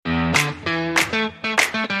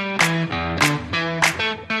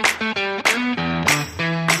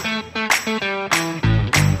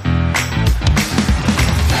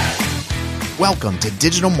Welcome to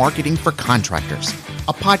Digital Marketing for Contractors,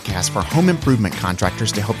 a podcast for home improvement contractors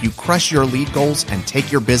to help you crush your lead goals and take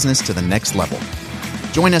your business to the next level.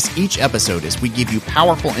 Join us each episode as we give you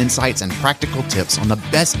powerful insights and practical tips on the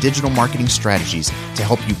best digital marketing strategies to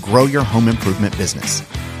help you grow your home improvement business.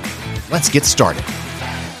 Let's get started.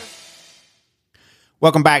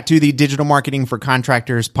 Welcome back to the Digital Marketing for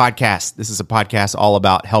Contractors podcast. This is a podcast all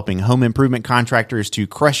about helping home improvement contractors to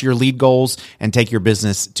crush your lead goals and take your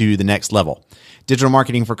business to the next level. Digital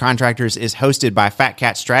Marketing for Contractors is hosted by Fat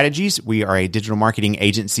Cat Strategies. We are a digital marketing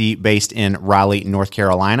agency based in Raleigh, North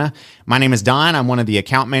Carolina. My name is Don. I'm one of the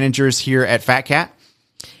account managers here at Fat Cat.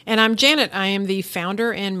 And I'm Janet. I am the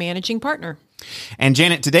founder and managing partner. And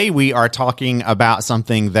Janet, today we are talking about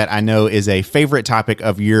something that I know is a favorite topic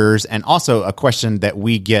of yours and also a question that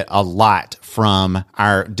we get a lot from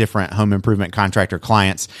our different home improvement contractor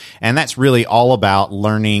clients. And that's really all about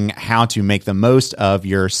learning how to make the most of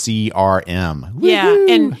your CRM. Yeah. Woo-hoo!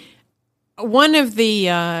 And one of the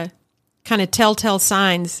kind of telltale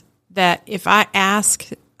signs that if I ask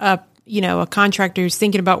a contractor who's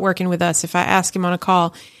thinking about working with us, if I ask him on a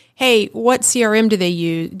call, hey, what CRM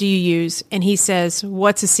do you use? And he says,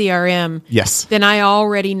 what's a CRM? Yes. Then I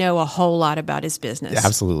already know a whole lot about his business. Yeah,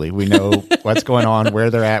 absolutely. We know what's going on,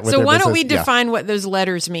 where they're at with their business. So why don't we define what those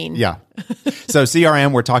letters mean? Yeah. So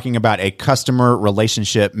CRM, we're talking about a customer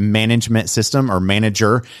relationship management system or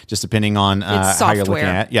manager, just depending on how you're looking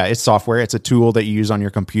at it. Yeah, it's software. It's a tool that you use on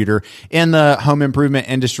your computer. In the home improvement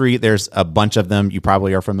industry, there's a bunch of them. You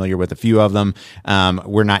probably are familiar with a few of them.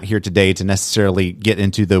 We're not here today to necessarily get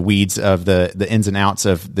into the weeds of the ins and outs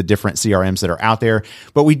of the different CRMs that are out there,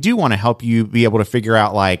 but we do want to help you be able to figure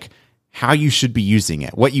out how you should be using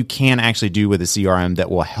it, what you can actually do with a CRM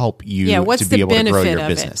that will help you to be able to grow your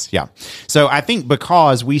business. Yeah. So I think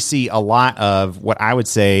because we see a lot of what I would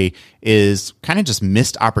say is kind of just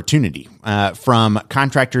missed opportunity from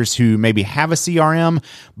contractors who maybe have a CRM,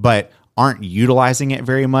 but aren't utilizing it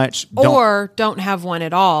very much. Or don't have one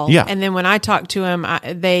at all. Yeah. And then when I talk to them,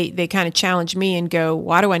 they kind of challenge me and go,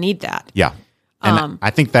 why do I need that? Yeah. And I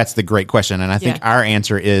think that's the great question. And I think our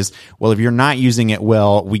answer is, well, if you're not using it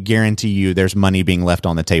well, we guarantee you there's money being left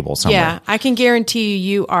on the table somewhere. Yeah, I can guarantee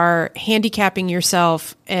you are handicapping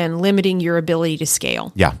yourself and limiting your ability to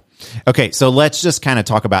scale. Yeah. Okay, so let's just kind of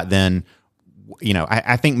talk about then,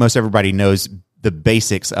 I think most everybody knows the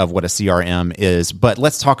basics of what a CRM is, but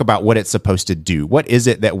let's talk about what it's supposed to do. What is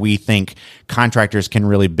it that we think contractors can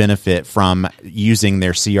really benefit from using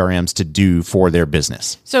their CRMs to do for their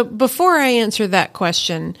business? So before I answer that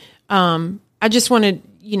question, I just want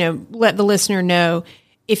to, let the listener know,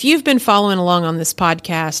 if you've been following along on this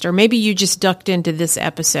podcast, or maybe you just ducked into this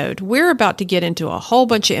episode, we're about to get into a whole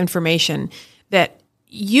bunch of information that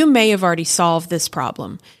you may have already solved this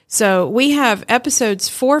problem. So we have episodes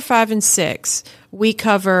 4, 5, and 6. We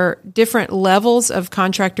cover different levels of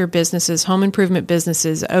contractor businesses, home improvement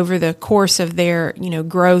businesses over the course of their,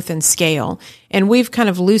 growth and scale. And we've kind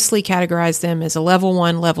of loosely categorized them as a level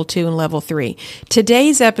 1, level 2, and level 3.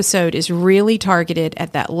 Today's episode is really targeted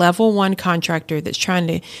at that level 1 contractor that's trying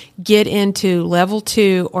to get into level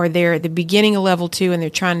 2, or they're at the beginning of level 2 and they're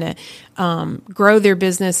trying to grow their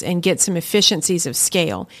business and get some efficiencies of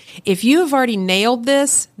scale. If you have already nailed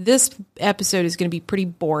this episode is going to be pretty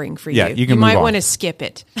boring for you. Yeah, you might want to skip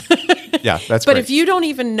it. Yeah, that's But great. if you don't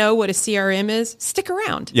even know what a CRM is, stick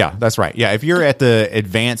around. Yeah, that's right. Yeah, if you're at the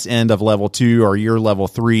advanced end of level 2 or you're level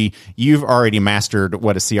 3, you've already mastered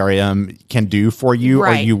what a CRM can do for you,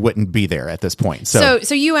 Right. or you wouldn't be there at this point. So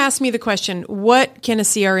you asked me the question, what can a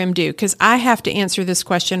CRM do? Because I have to answer this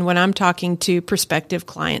question when I'm talking to prospective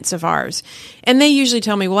clients of ours. And they usually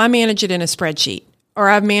tell me, well, I manage it in a spreadsheet, or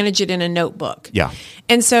I manage it in a notebook. Yeah.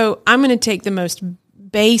 And so I'm going to take the most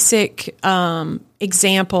basic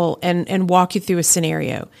example and walk you through a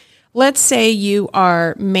scenario. Let's say you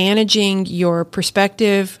are managing your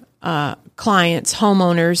prospective clients,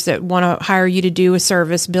 homeowners that want to hire you to do a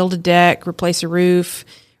service, build a deck, replace a roof,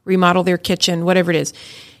 remodel their kitchen, whatever it is.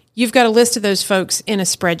 You've got a list of those folks in a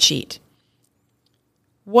spreadsheet.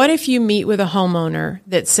 What if you meet with a homeowner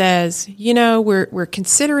that says, we're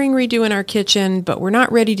considering redoing our kitchen, but we're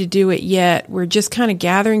not ready to do it yet. We're just kind of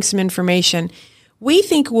gathering some information. We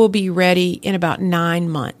think we'll be ready in about 9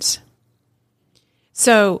 months.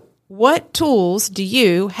 So what tools do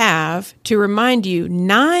you have to remind you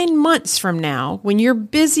 9 months from now, when you're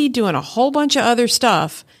busy doing a whole bunch of other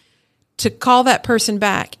stuff, to call that person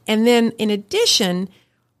back? And then in addition,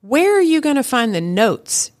 where are you going to find the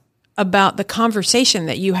notes about the conversation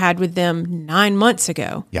that you had with them 9 months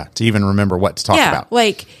ago? Yeah, to even remember what to talk about.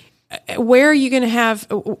 Like where are you going to have,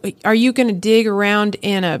 are you going to dig around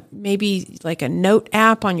in maybe like a note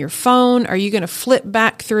app on your phone? Are you going to flip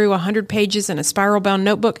back through 100 pages in a spiral bound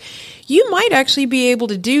notebook? You might actually be able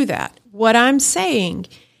to do that. What I'm saying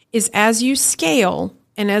is as you scale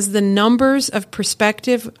and as the numbers of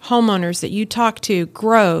prospective homeowners that you talk to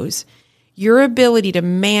grows, your ability to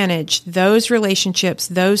manage those relationships,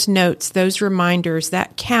 those notes, those reminders,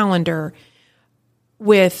 that calendar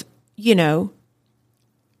with,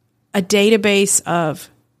 a database of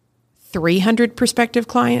 300 prospective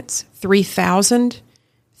clients, 3,000,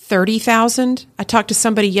 30,000. I talked to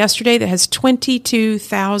somebody yesterday that has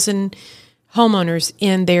 22,000 homeowners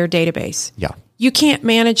in their database. Yeah. You can't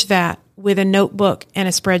manage that with a notebook and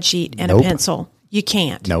a spreadsheet and a pencil. You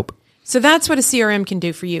can't. Nope. So that's what a CRM can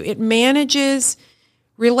do for you. It manages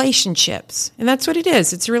relationships. And that's what it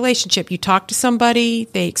is. It's a relationship. You talk to somebody,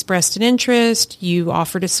 they expressed an interest, you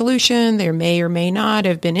offered a solution, they may or may not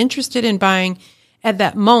have been interested in buying at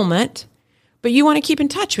that moment, but you want to keep in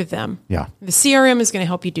touch with them. Yeah. The CRM is going to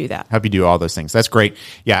help you do that. Help you do all those things. That's great.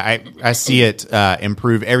 Yeah, I see it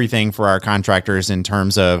improve everything for our contractors in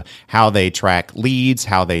terms of how they track leads,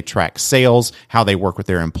 how they track sales, how they work with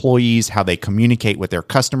their employees, how they communicate with their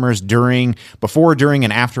customers before, during,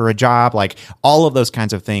 and after a job. Like all of those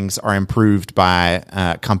kinds of things are improved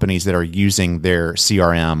by companies that are using their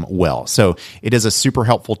CRM well. So it is a super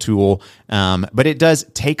helpful tool, but it does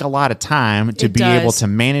take a lot of time to be able to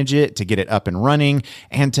manage it, to get it up and running,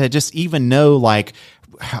 and to just even know like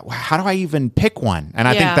how do I even pick one? And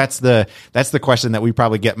I think that's the question that we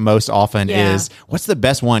probably get most often is, what's the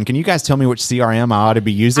best one? Can you guys tell me which CRM I ought to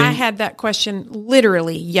be using? I had that question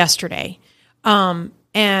literally yesterday.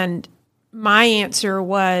 And my answer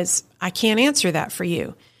was, I can't answer that for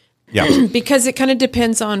you. Yeah. Because it kind of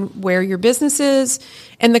depends on where your business is.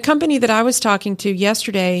 And the company that I was talking to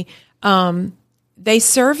yesterday, they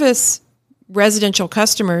service residential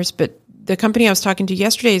customers, but the company I was talking to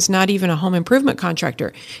yesterday is not even a home improvement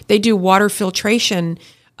contractor. They do water filtration.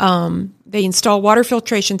 They install water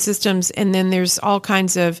filtration systems, and then there's all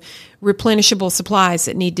kinds of replenishable supplies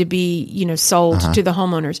that need to be, sold to the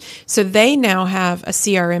homeowners. So they now have a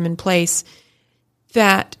CRM in place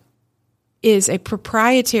that is a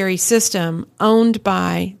proprietary system owned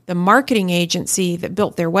by the marketing agency that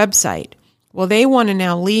built their website. Well, they want to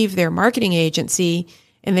now leave their marketing agency,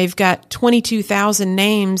 and they've got 22,000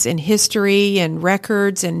 names and history and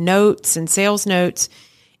records and notes and sales notes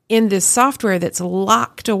in this software that's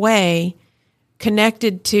locked away,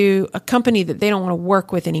 connected to a company that they don't want to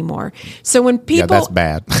work with anymore. So when people, that's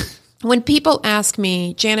bad. When people ask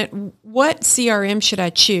me, Janet, what CRM should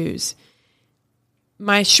I choose?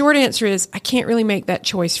 My short answer is, I can't really make that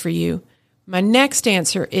choice for you. My next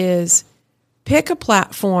answer is, pick a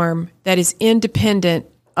platform that is independent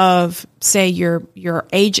of, say, your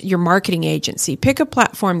marketing agency. Pick a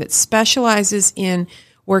platform that specializes in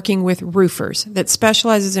working with roofers, that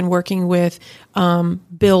specializes in working with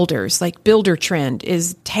builders. Like Builder Trend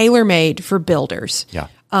is tailor-made for builders. Yeah.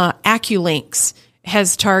 AccuLinks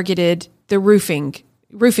has targeted the roofing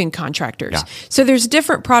contractors. Yeah. So there's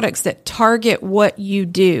different products that target what you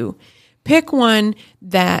do. Pick one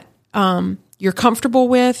that you're comfortable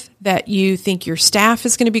with, that you think your staff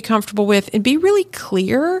is going to be comfortable with, and be really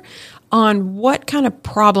clear on what kind of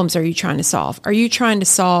problems are you trying to solve. Are you trying to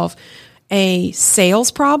solve a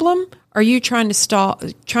sales problem? Are you trying to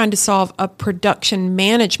solve a production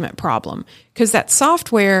management problem? Because that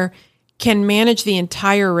software can manage the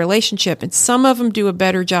entire relationship, and some of them do a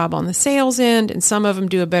better job on the sales end, and some of them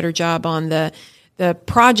do a better job on the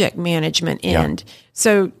project management end. Yeah.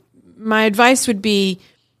 So my advice would be,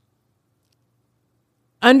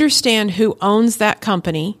 understand who owns that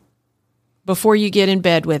company before you get in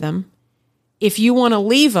bed with them. If you want to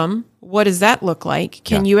leave them, what does that look like?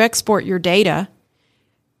 Can you export your data?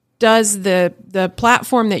 Does the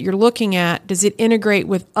platform that you're looking at, does it integrate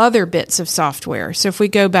with other bits of software? So if we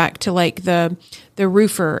go back to like the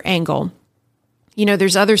roofer angle,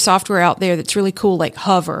 there's other software out there that's really cool, like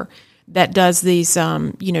Hover, that does these,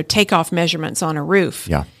 takeoff measurements on a roof.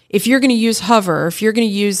 Yeah. If you're going to use Hover, if you're going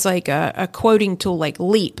to use like a quoting tool like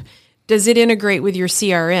Leap, does it integrate with your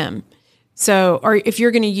CRM? So, or if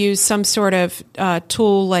you're going to use some sort of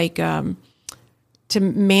tool like to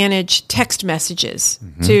manage text messages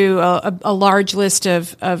to a large list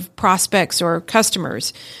of prospects or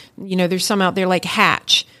customers, there's some out there like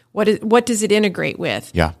Hatch. What does it integrate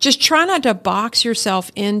with? Yeah. Just try not to box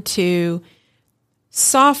yourself into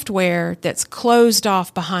software that's closed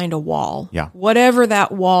off behind a wall. Yeah. Whatever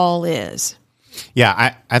that wall is.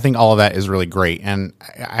 Yeah, I think all of that is really great. And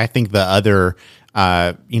I think the other,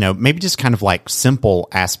 maybe just kind of like simple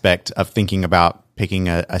aspect of thinking about picking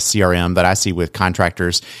a CRM that I see with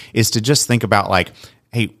contractors is to just think about like,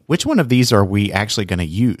 hey, which one of these are we actually going to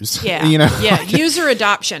use? Yeah. Like, user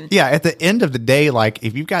adoption. Yeah. At the end of the day, like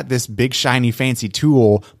if you've got this big, shiny, fancy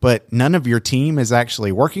tool, but none of your team is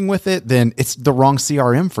actually working with it, then it's the wrong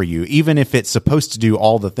CRM for you. Even if it's supposed to do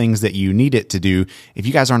all the things that you need it to do, if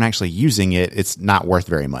you guys aren't actually using it, it's not worth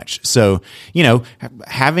very much. So,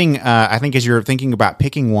 having, I think as you're thinking about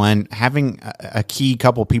picking one, having a key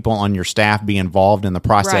couple people on your staff be involved in the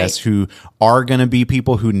process who are going to be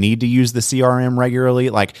people who need to use the CRM regularly,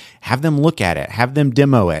 like have them look at it, have them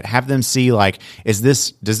demo it, have them see like, does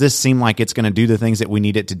this seem like it's going to do the things that we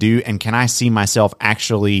need it to do? And can I see myself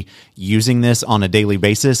actually using this on a daily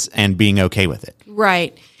basis and being okay with it?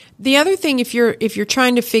 Right. The other thing, if you're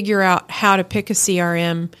trying to figure out how to pick a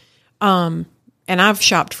CRM, and I've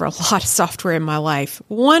shopped for a lot of software in my life,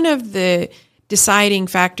 one of the deciding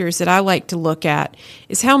factors that I like to look at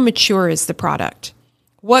is how mature is the product.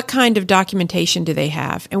 What kind of documentation do they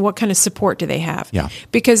have, and what kind of support do they have? Yeah.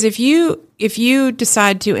 Because if you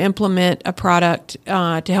decide to implement a product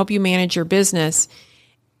to help you manage your business,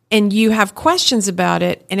 and you have questions about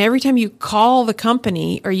it, and every time you call the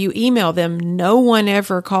company or you email them, no one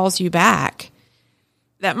ever calls you back,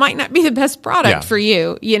 that might not be the best product for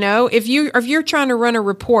you. If you're trying to run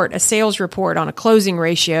a sales report on a closing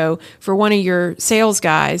ratio for one of your sales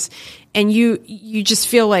guys, and you just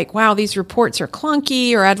feel like, wow, these reports are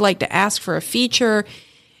clunky, or I'd like to ask for a feature,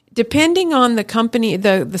 depending on the company,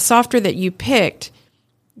 the software that you picked,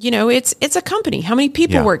 it's a company. How many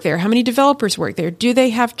people work there? How many developers work there? Do they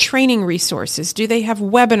have training resources? Do they have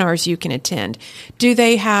webinars you can attend? Do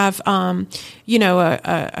they have,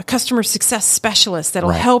 a customer success specialist that'll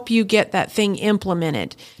help you get that thing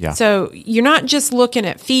implemented? Yeah. So you're not just looking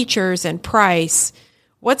at features and price.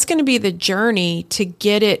 What's going to be the journey to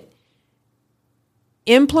get it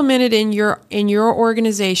implemented in your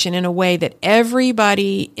organization in a way that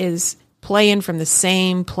everybody is playing from the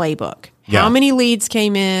same playbook? How many leads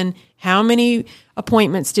came in? How many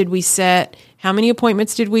appointments did we set? How many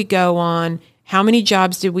appointments did we go on? How many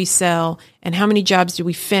jobs did we sell? And how many jobs did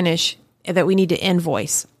we finish that we need to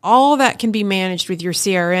invoice? All that can be managed with your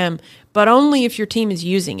CRM, but only if your team is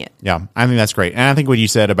using it. Yeah, I think that's great. And I think what you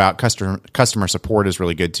said about customer support is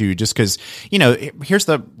really good too, just because, here's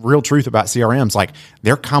the real truth about CRMs. Like,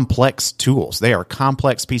 they're complex tools. They are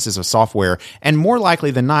complex pieces of software. And more likely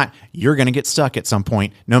than not, you're going to get stuck at some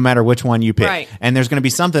point, no matter which one you pick. Right. And there's going to be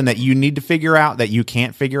something that you need to figure out that you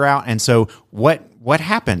can't figure out. And so what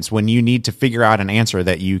happens when you need to figure out an answer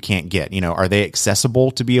that you can't get? Are they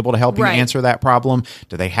accessible to be able to help you answer that problem?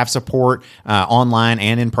 Do they have support online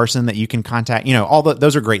and in person that you can contact?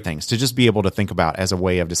 Those are great things to just be able to think about as a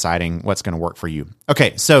way of deciding what's going to work for you.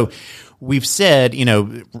 Okay, so we've said,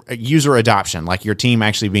 user adoption, like your team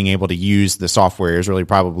actually being able to use the software is really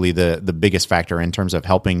probably the biggest factor in terms of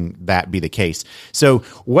helping that be the case. So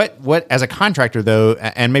what as a contractor though,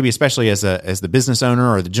 and maybe especially as the business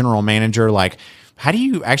owner or the general manager, like, how do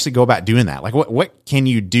you actually go about doing that? Like, what can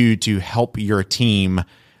you do to help your team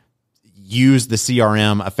use the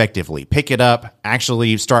CRM effectively? Pick it up,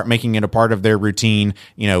 actually start making it a part of their routine,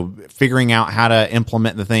 figuring out how to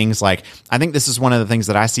implement the things. Like, I think this is one of the things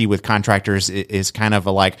that I see with contractors is kind of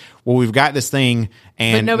we've got this thing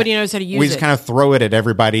and but nobody knows how to use it. We just kind of throw it at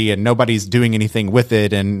everybody and nobody's doing anything with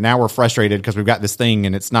it. And now we're frustrated because we've got this thing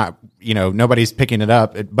and it's not, nobody's picking it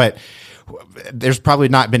up. But there's probably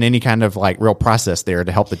not been any kind of real process there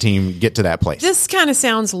to help the team get to that place. This kind of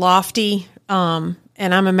sounds lofty. And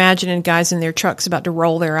I'm imagining guys in their trucks about to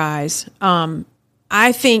roll their eyes.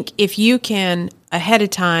 I think if you can, ahead of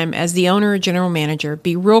time, as the owner or general manager,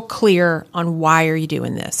 be real clear on why are you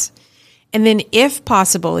doing this. And then if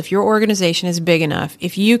possible, if your organization is big enough,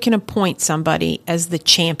 if you can appoint somebody as the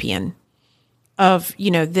champion of,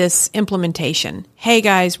 this implementation. Hey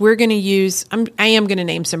guys, we're going to use, I am going to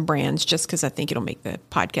name some brands just because I think it'll make the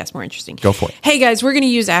podcast more interesting. Go for it. Hey guys, we're going to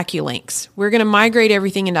use AccuLinks. We're going to migrate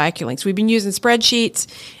everything into AccuLinks. We've been using spreadsheets,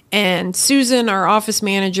 and Susan, our office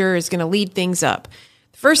manager, is going to lead things up.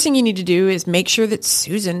 The first thing you need to do is make sure that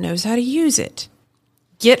Susan knows how to use it.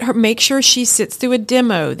 Make sure she sits through a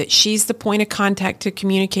demo, that she's the point of contact to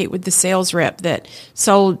communicate with the sales rep that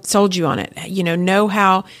sold you on it. Know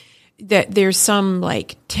how that there's some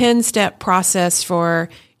 10-step process for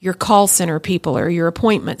your call center people or your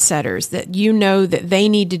appointment setters, that that they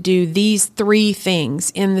need to do these 3 things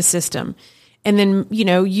in the system. And then,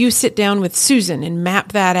 you sit down with Susan and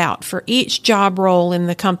map that out for each job role in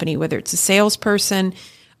the company, whether it's a salesperson,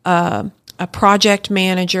 a project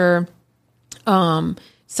manager,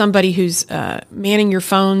 somebody who's manning your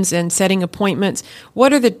phones and setting appointments.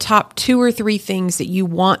 What are the top 2 or 3 things that you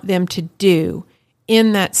want them to do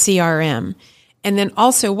in that CRM? And then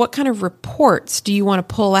also, what kind of reports do you want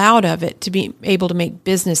to pull out of it to be able to make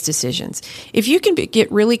business decisions? If you can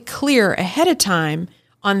get really clear ahead of time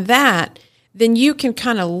on that, then you can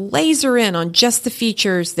kind of laser in on just the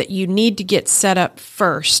features that you need to get set up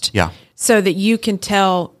first. Yeah. So that you can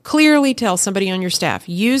clearly tell somebody on your staff,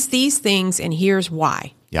 use these things and here's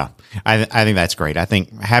why. Yeah, I think that's great. I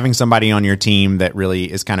think having somebody on your team that really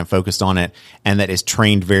is kind of focused on it and that is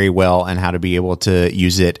trained very well and how to be able to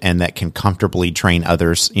use it and that can comfortably train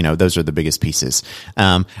others, those are the biggest pieces.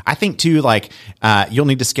 I think too, you'll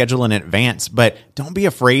need to schedule in advance, but don't be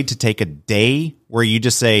afraid to take a day where you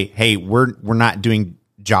just say, hey, we're not doing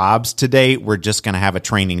jobs today. We're just going to have a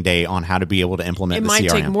training day on how to be able to implement the CRM.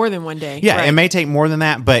 It might take more than one day. Yeah, right. It may take more than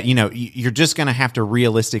that, but you're just going to have to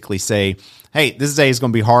realistically say, hey, this day is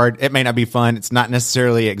going to be hard. It may not be fun. It's not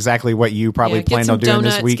necessarily exactly what you probably planned on doing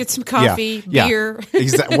donuts, this week. Get some coffee, beer.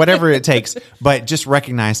 Whatever it takes. But just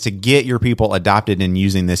recognize to get your people adopted in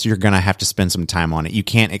using this, you're going to have to spend some time on it. You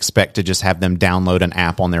can't expect to just have them download an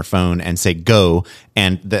app on their phone and say go,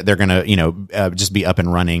 and that they're going to just be up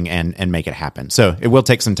and running and make it happen. So it will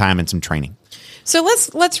take some time and some training. So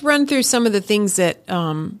let's run through some of the things that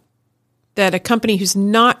that a company who's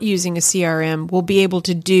not using a CRM will be able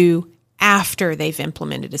to do after they've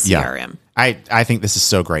implemented a CRM. Yeah. I think this is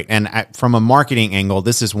so great. And from a marketing angle,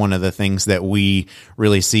 this is one of the things that we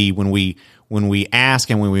really see when we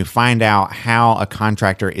ask and when we find out how a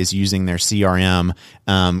contractor is using their CRM,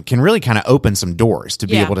 can really kind of open some doors to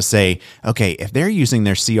be able to say, okay, if they're using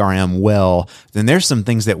their CRM well, then there's some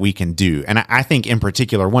things that we can do. And I think in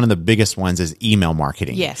particular, one of the biggest ones is email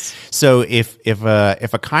marketing. Yes. So if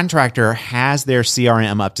a contractor has their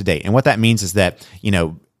CRM up to date, and what that means is that,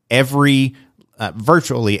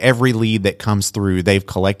 virtually every lead that comes through, they've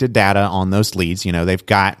collected data on those leads. They've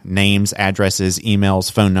got names, addresses,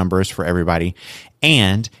 emails, phone numbers for everybody.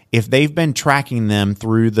 And if they've been tracking them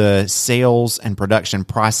through the sales and production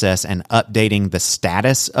process and updating the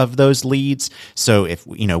status of those leads. So if,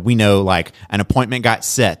 we know like an appointment got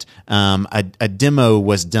set, a demo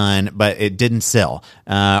was done, but it didn't sell,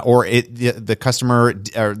 or the customer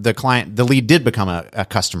or the client, the lead did become a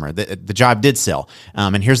customer, the job did sell.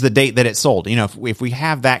 And here's the date that it sold. If we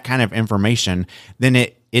have that kind of information, then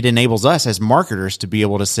it enables us as marketers to be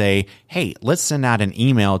able to say, hey, let's send out an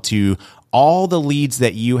email to all the leads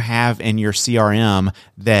that you have in your CRM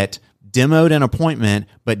that demoed an appointment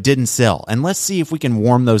but didn't sell. And let's see if we can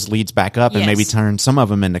warm those leads back up and maybe turn some of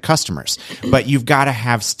them into customers. But you've got to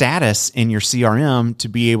have status in your CRM to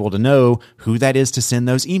be able to know who that is to send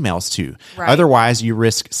those emails to. Right. Otherwise, you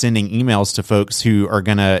risk sending emails to folks who are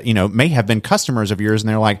going to, may have been customers of yours and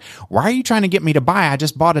they're like, why are you trying to get me to buy? I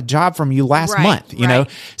just bought a job from you last month, you know?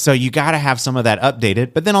 So you got to have some of that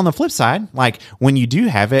updated. But then on the flip side, like when you do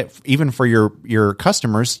have it, even for your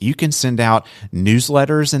customers, you can send out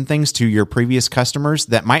newsletters and things to your previous customers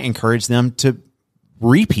that might encourage them to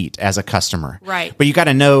repeat as a customer. Right. But you got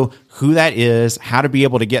to know who that is, how to be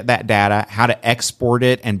able to get that data, how to export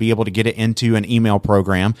it and be able to get it into an email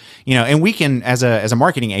program. And we can, as a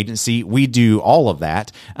marketing agency, we do all of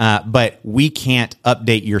that. But we can't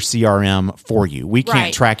update your CRM for you. We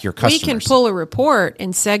can't track your customers. We can pull a report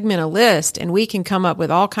and segment a list, and we can come up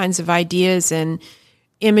with all kinds of ideas and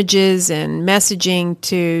images and messaging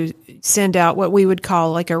to send out what we would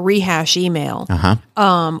call like a rehash email,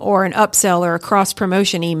 or an upsell or a cross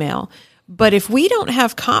promotion email. But if we don't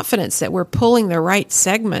have confidence that we're pulling the right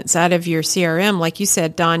segments out of your CRM, like you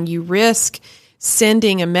said, Don, you risk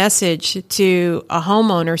sending a message to a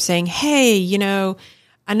homeowner saying, hey,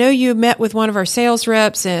 I know you met with one of our sales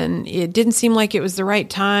reps and it didn't seem like it was the right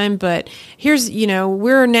time, but here's,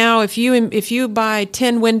 we're now, if you buy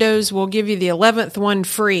 10 windows, we'll give you the 11th one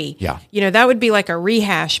free. Yeah. That would be like a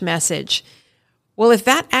rehash message. Well, if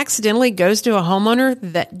that accidentally goes to a homeowner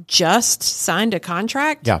that just signed a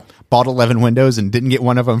contract. Yeah. Bought 11 windows and didn't get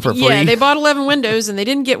one of them for free. Yeah, they bought 11 windows and they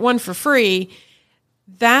didn't get one for free.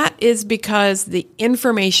 That is because the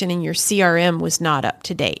information in your CRM was not up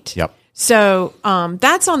to date. Yep. So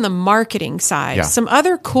that's on the marketing side. Yeah. Some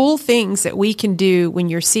other cool things that we can do when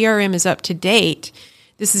your CRM is up to date.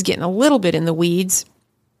 This is getting a little bit in the weeds,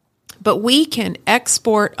 but we can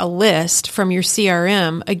export a list from your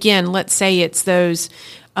CRM. Again, let's say it's those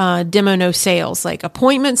demo no sales, like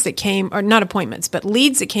appointments that came, or not appointments, but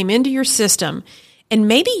leads that came into your system. And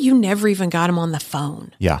maybe you never even got them on the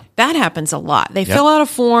phone. Yeah. That happens a lot. They fill out a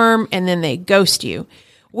form and then they ghost you.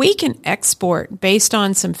 We can export based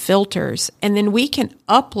on some filters, and then we can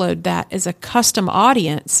upload that as a custom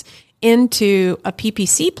audience into a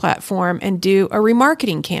PPC platform and do a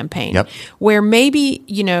remarketing campaign where maybe,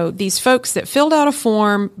 these folks that filled out a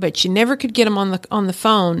form, but you never could get them on the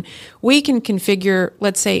phone, we can configure,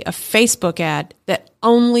 let's say, a Facebook ad that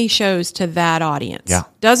only shows to that audience. Yeah.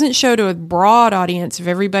 Doesn't show to a broad audience of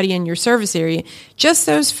everybody in your service area, just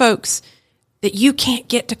those folks that you can't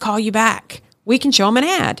get to call you back. We can show them an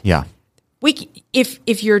ad. Yeah.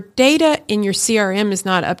 If your data in your CRM is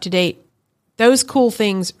not up to date, those cool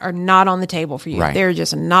things are not on the table for you. Right. They're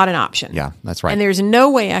just not an option. Yeah, that's right. And there's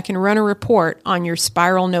no way I can run a report on your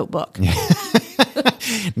spiral notebook.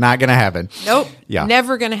 Not going to happen. Nope. Yeah.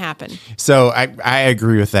 Never going to happen. So I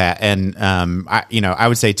agree with that. And, I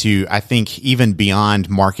would say too, I think even beyond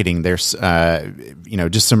marketing, there's,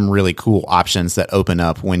 just some really cool options that open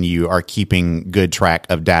up when you are keeping good track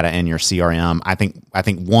of data in your CRM. I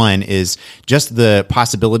think one is just the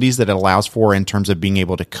possibilities that it allows for in terms of being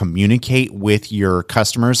able to communicate with your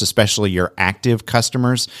customers, especially your active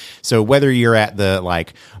customers. So whether you're at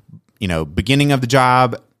the beginning of the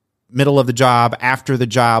job, middle of the job, after the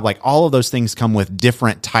job, like all of those things come with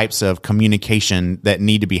different types of communication that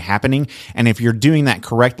need to be happening. And if you're doing that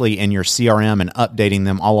correctly in your CRM and updating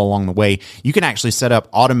them all along the way, you can actually set up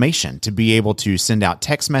automation to be able to send out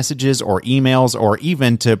text messages or emails, or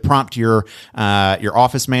even to prompt your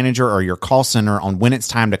office manager or your call center on when it's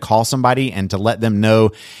time to call somebody and to let them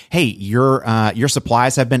know, hey, your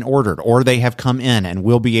supplies have been ordered, or they have come in and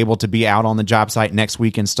we'll be able to be out on the job site next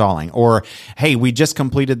week installing, or hey, we just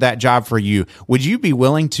completed that job for you. Would you be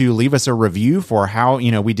willing to leave us a review for how,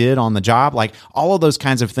 we did on the job? Like all of those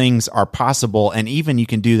kinds of things are possible. And even you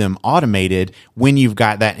can do them automated when you've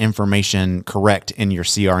got that information correct in your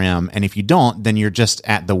CRM. And if you don't, then you're just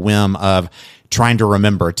at the whim of trying to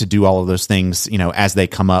remember to do all of those things, as they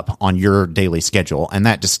come up on your daily schedule. And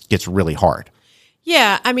that just gets really hard.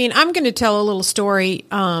 Yeah. I'm going to tell a little story.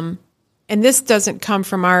 And this doesn't come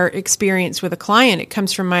from our experience with a client. It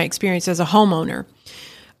comes from my experience as a homeowner.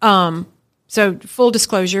 So full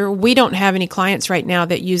disclosure, we don't have any clients right now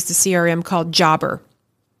that use the CRM called Jobber.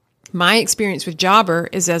 My experience with Jobber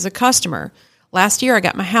is as a customer. Last year, I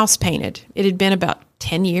got my house painted. It had been about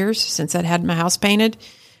 10 years since I'd had my house painted.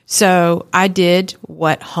 So I did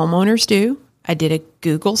what homeowners do. I did a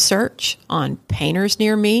Google search on painters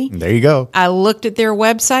near me. There you go. I looked at their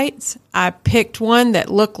websites. I picked one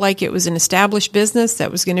that looked like it was an established business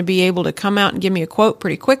that was going to be able to come out and give me a quote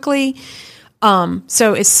pretty quickly.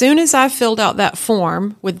 So as soon as I filled out that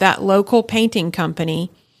form with that local painting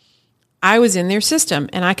company, I was in their system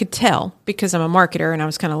and I could tell because I'm a marketer and I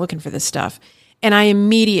was kind of looking for this stuff. And I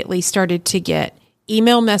immediately started to get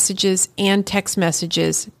email messages and text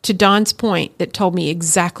messages, to Don's point, that told me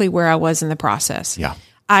exactly where I was in the process. Yeah.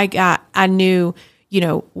 I knew,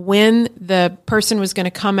 when the person was going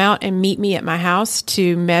to come out and meet me at my house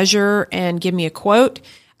to measure and give me a quote.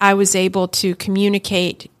 I was able to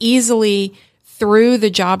communicate easily through the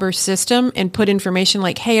Jobber system and put information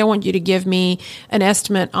like, hey, I want you to give me an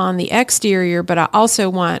estimate on the exterior, but I also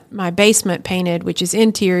want my basement painted, which is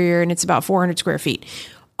interior, and it's about 400 square feet.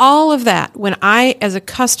 All of that, when I, as a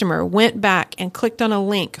customer, went back and clicked on a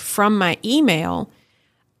link from my email,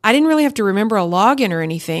 I didn't really have to remember a login or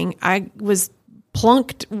anything. I was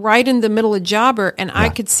plunked right in the middle of Jobber, and I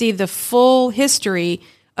could see the full history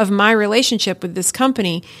of my relationship with this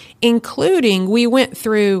company, including we went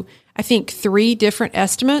through, I think, 3 different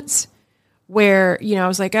estimates where, I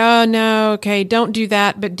was like, oh, no, okay, don't do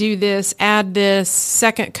that, but do this, add this,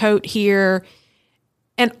 second coat here.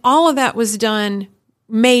 And all of that was done,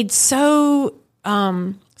 made such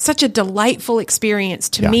a delightful experience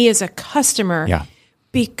to me as a customer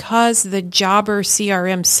because the Jobber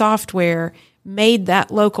CRM software made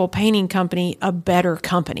that local painting company a better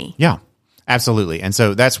company. Yeah. Absolutely. And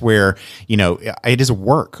so that's where, it is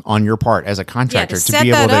work on your part as a contractor to be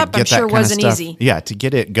able to get that kind of stuff. Easy. Yeah, to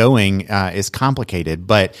get it going is complicated,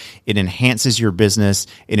 but it enhances your business.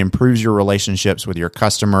 It improves your relationships with your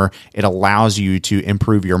customer. It allows you to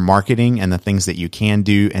improve your marketing and the things that you can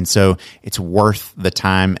do. And so it's worth the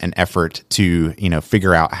time and effort to,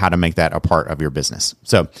 figure out how to make that a part of your business.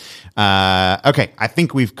 So, okay, I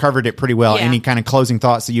think we've covered it pretty well. Yeah. Any kind of closing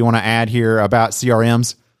thoughts that you want to add here about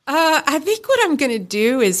CRMs? I think what I'm going to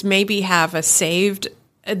do is maybe have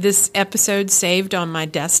this episode saved on my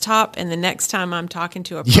desktop, and the next time I'm talking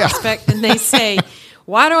to a prospect and they say,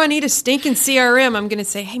 why do I need a stinking CRM? I'm going to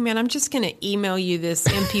say, hey, man, I'm just going to email you this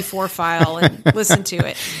MP4 file and listen to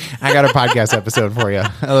it. I got a podcast episode for you.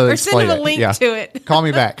 Or send them a link to it. Call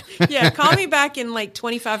me back. Call me back in like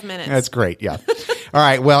 25 minutes. That's great. Yeah. All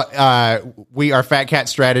right. Well, we are Fat Cat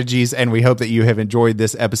Strategies, and we hope that you have enjoyed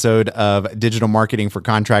this episode of Digital Marketing for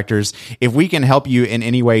Contractors. If we can help you in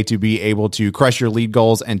any way to be able to crush your lead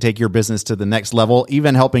goals and take your business to the next level,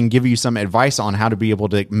 even helping give you some advice on how to be able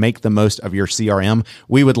to make the most of your CRM,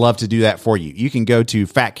 we would love to do that for you. You can go to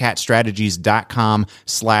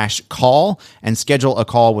fatcatstrategies.com/call and schedule a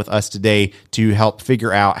call with us today to help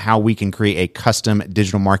figure out how we can create a custom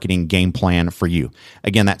digital marketing game plan for you.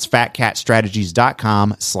 Again, that's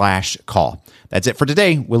fatcatstrategies.com/call. That's it for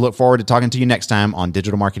today. We look forward to talking to you next time on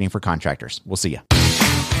Digital Marketing for Contractors. We'll see you.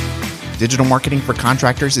 Digital Marketing for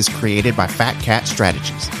Contractors is created by Fat Cat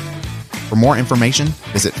Strategies. For more information,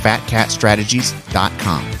 visit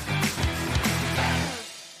fatcatstrategies.com.